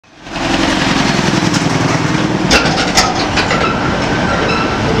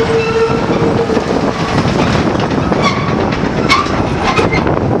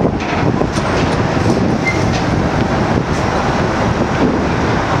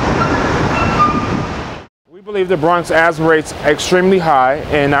believe the Bronx asthma rate's extremely high,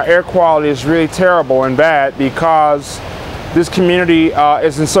 and our air quality is really terrible and bad because this community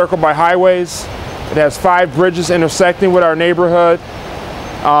is encircled by highways. It has 5 bridges intersecting with our neighborhood.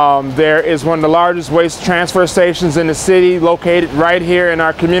 There is one of the largest waste transfer stations in the city located right here in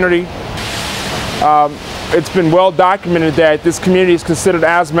our community. It's been well documented that this community is considered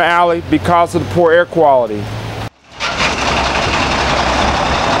Asthma Alley because of the poor air quality.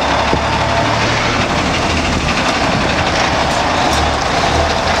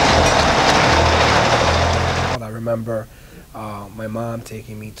 I remember my mom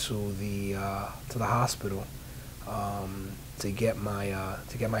taking me to the hospital to get my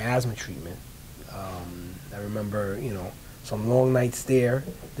asthma treatment. I remember, some long nights there,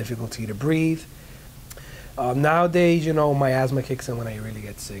 difficulty to breathe. Nowadays, my asthma kicks in when I really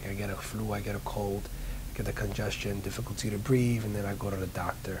get sick. I get a flu, I get a cold, I get the congestion, difficulty to breathe, and then I go to the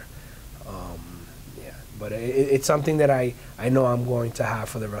doctor. Yeah, but it's something that I know I'm going to have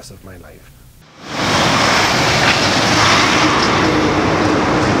for the rest of my life.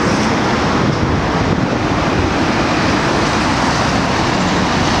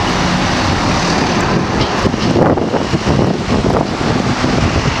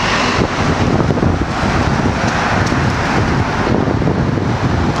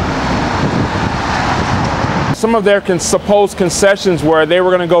 Some of their supposed concessions were they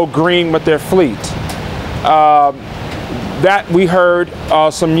were going to go green with their fleet. That we heard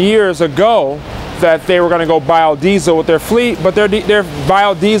some years ago that they were going to go biodiesel with their fleet, but their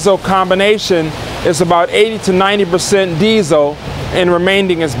biodiesel combination is about 80 to 90% diesel and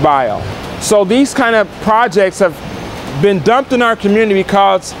remaining is bio. So these kind of projects have been dumped in our community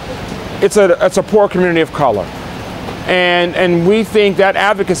because it's a poor community of color. And we think that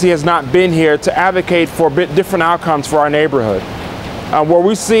advocacy has not been here to advocate for different outcomes for our neighborhood. Where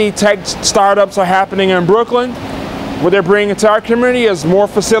we see tech startups are happening in Brooklyn, what they're bringing to our community is more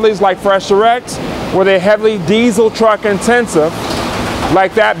facilities like Fresh Direct, where they're heavily diesel truck intensive,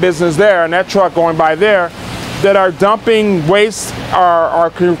 like that business there and that truck going by there, that are dumping waste, are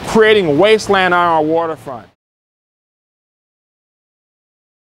creating wasteland on our waterfront.